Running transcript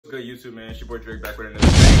good, YouTube, man? It's your boy Drake back with another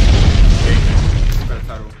video. Got a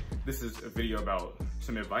title. This is a video about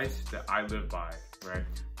some advice that I live by, right?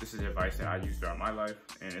 This is advice that I use throughout my life,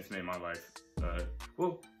 and it's made my life,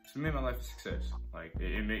 it's made my life a success. Like,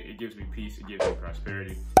 it gives me peace, it gives me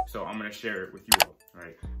prosperity. So I'm gonna share it with you all,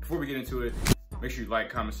 right? Before we get into it, make sure you like,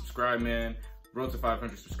 comment, subscribe, man. Road to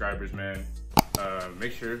 500 subscribers, man.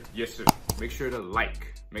 Make sure to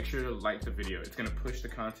like the video. It's gonna push the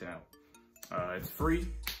content out. It's free,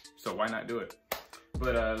 so why not do it?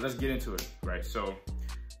 But let's get into it, right? So,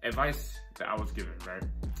 advice that I was given, right?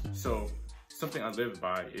 So, something I live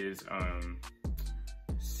by is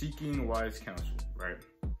seeking wise counsel, right?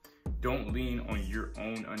 Don't lean on your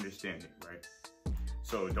own understanding, right?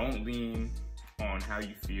 So don't lean on how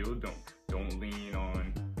you feel. Don't lean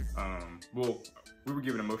on well, we were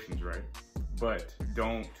given emotions, right? But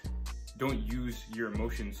don't use your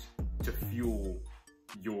emotions to fuel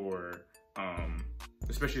your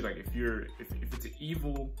especially like if it's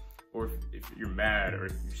evil, or if you're mad, or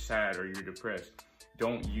if you're sad, or you're depressed,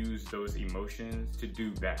 don't use those emotions to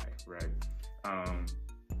do bad, right?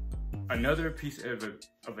 Another piece of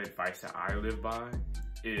advice that I live by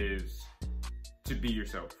is to be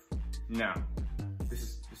yourself. Now, this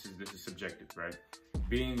is subjective, right?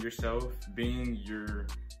 Being yourself, being your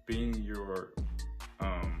what's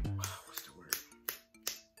the word?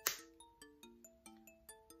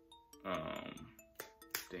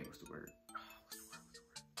 What's the word?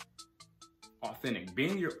 Authentic.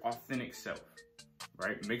 Being your authentic self,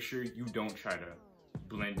 right? Make sure you don't try to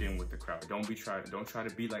blend in with the crowd. Don't try to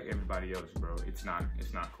be like everybody else, bro. It's not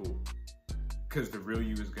cool. Cause the real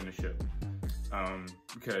you is gonna show.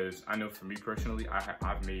 Because I know for me personally, I've had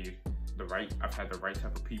the right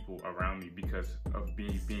type of people around me because of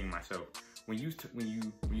being myself. When you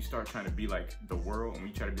start trying to be like the world, and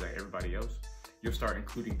when you try to be like everybody else, you'll start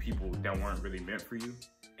including people that weren't really meant for you.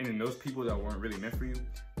 And then those people that weren't really meant for you,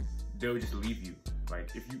 they'll just leave you. Like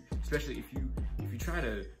especially if you try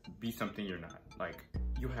to be something you're not, like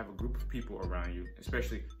you'll have a group of people around you,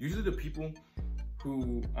 usually the people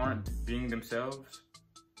who aren't being themselves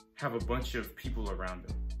have a bunch of people around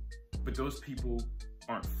them. But those people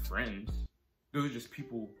aren't friends. Those are just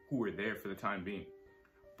people who are there for the time being.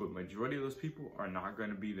 But majority of those people are not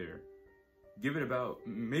gonna be there. Give it about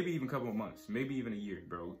maybe even a couple of months, maybe even a year,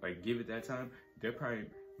 bro. Like give it that time, they probably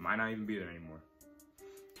might not even be there anymore.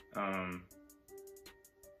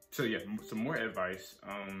 So yeah, some more advice.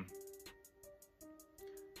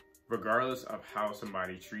 Regardless of how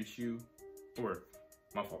somebody treats you, or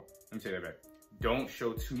my fault, let me say that back. Don't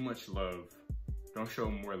show too much love. Don't show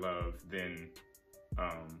more love than,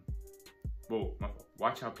 well, my fault.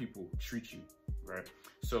 Watch how people treat you, right?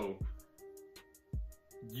 So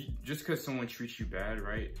just because someone treats you bad,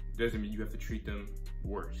 right, doesn't mean you have to treat them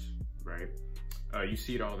worse, right? You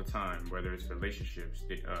see it all the time, whether it's relationships,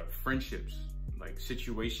 friendships, like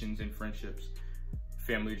situations in friendships,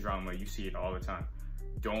 family drama, you see it all the time.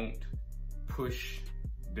 Don't push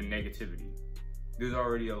the negativity. There's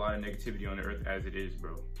already a lot of negativity on the earth as it is,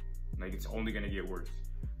 bro. Like it's only gonna get worse.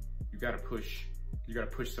 You gotta push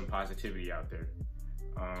some positivity out there.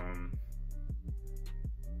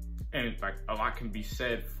 And like a lot can be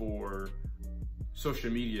said for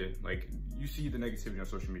social media. Like you see the negativity on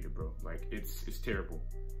social media, bro. Like it's terrible.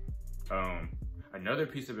 Another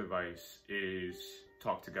piece of advice is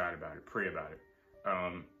talk to God about it, pray about it.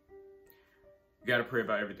 You gotta pray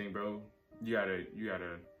about everything, bro. You gotta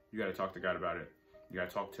talk to God about it. You gotta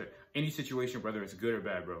talk to any situation, whether it's good or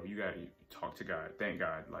bad, bro. You gotta talk to God. Thank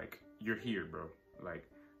God. Like, you're here, bro. Like,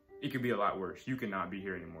 it could be a lot worse. You cannot be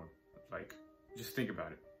here anymore. Like, just think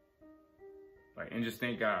about it. Like, and just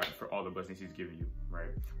thank God for all the blessings he's given you,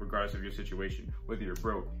 right? Regardless of your situation, whether you're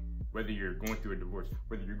broke, whether you're going through a divorce,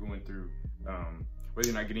 whether you're going through, whether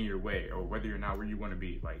you're not getting your way, or whether you're not where you want to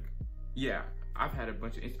be. Like, yeah, I've had a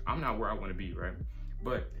bunch of, I'm not where I want to be, right?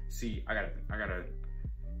 But see, I gotta,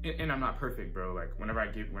 and I'm not perfect, bro. Like whenever I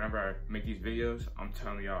make these videos, I'm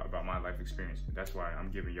telling y'all about my life experience. That's why I'm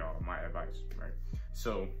giving y'all my advice, right?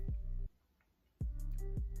 So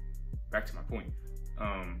back to my point.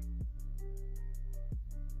 I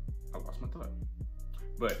lost my thought.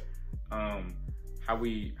 But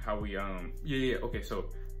okay, so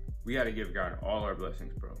we gotta give God all our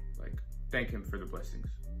blessings, bro. Like thank him for the blessings,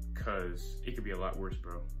 cause it could be a lot worse,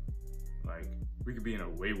 bro. Like we could be in a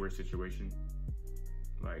way worse situation.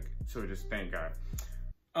 Like, so just thank God.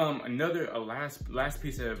 A last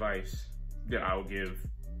piece of advice that I'll give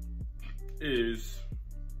is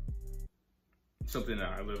something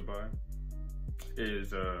that I live by,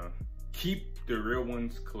 is keep the real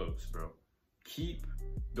ones close, bro. Keep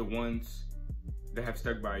the ones that have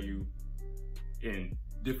stuck by you in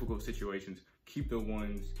difficult situations, keep the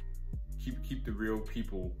real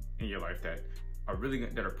people in your life that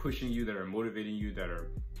are pushing you, that are motivating you, that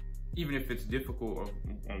are, even if it's difficult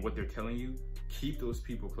on what they're telling you, keep those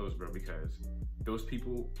people close, bro, because those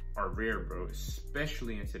people are rare, bro,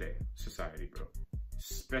 especially in today's society, bro.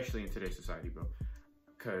 Especially in today's society, bro.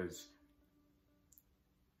 Because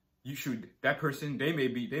that person, they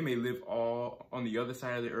may live all on the other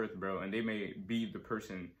side of the earth, bro, and they may be the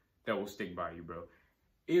person that will stick by you, bro.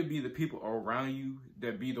 It'll be the people around you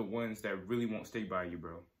that be the ones that really won't stick by you,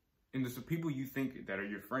 bro. And the people you think that are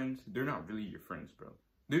your friends, they're not really your friends, bro.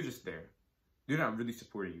 They're just there. They're not really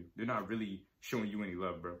supporting you. They're not really showing you any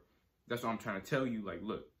love, bro. That's what I'm trying to tell you. Like,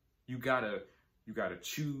 look, you gotta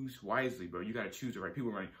choose wisely, bro. You gotta choose the right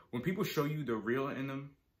people, right? When people show you the real in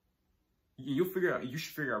them, you should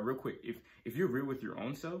figure out real quick. If you're real with your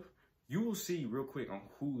own self, you will see real quick on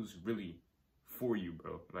who's really for you,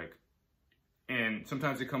 bro. Like, and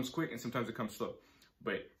sometimes it comes quick and sometimes it comes slow.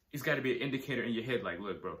 But it's gotta be an indicator in your head, like,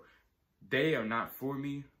 look, bro, they are not for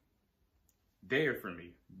me. They are for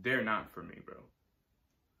me. They're not for me, bro.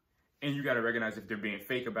 And you got to recognize if they're being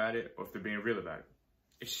fake about it or if they're being real about it.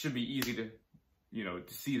 It should be easy to,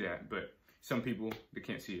 to see that. But some people, they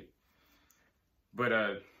can't see it.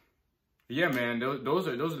 But, yeah, man, those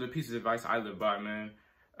are the pieces of advice I live by, man.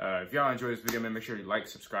 If y'all enjoyed this video, man, make sure you like,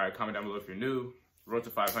 subscribe, comment down below if you're new. Road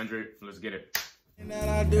to 500. Let's get it.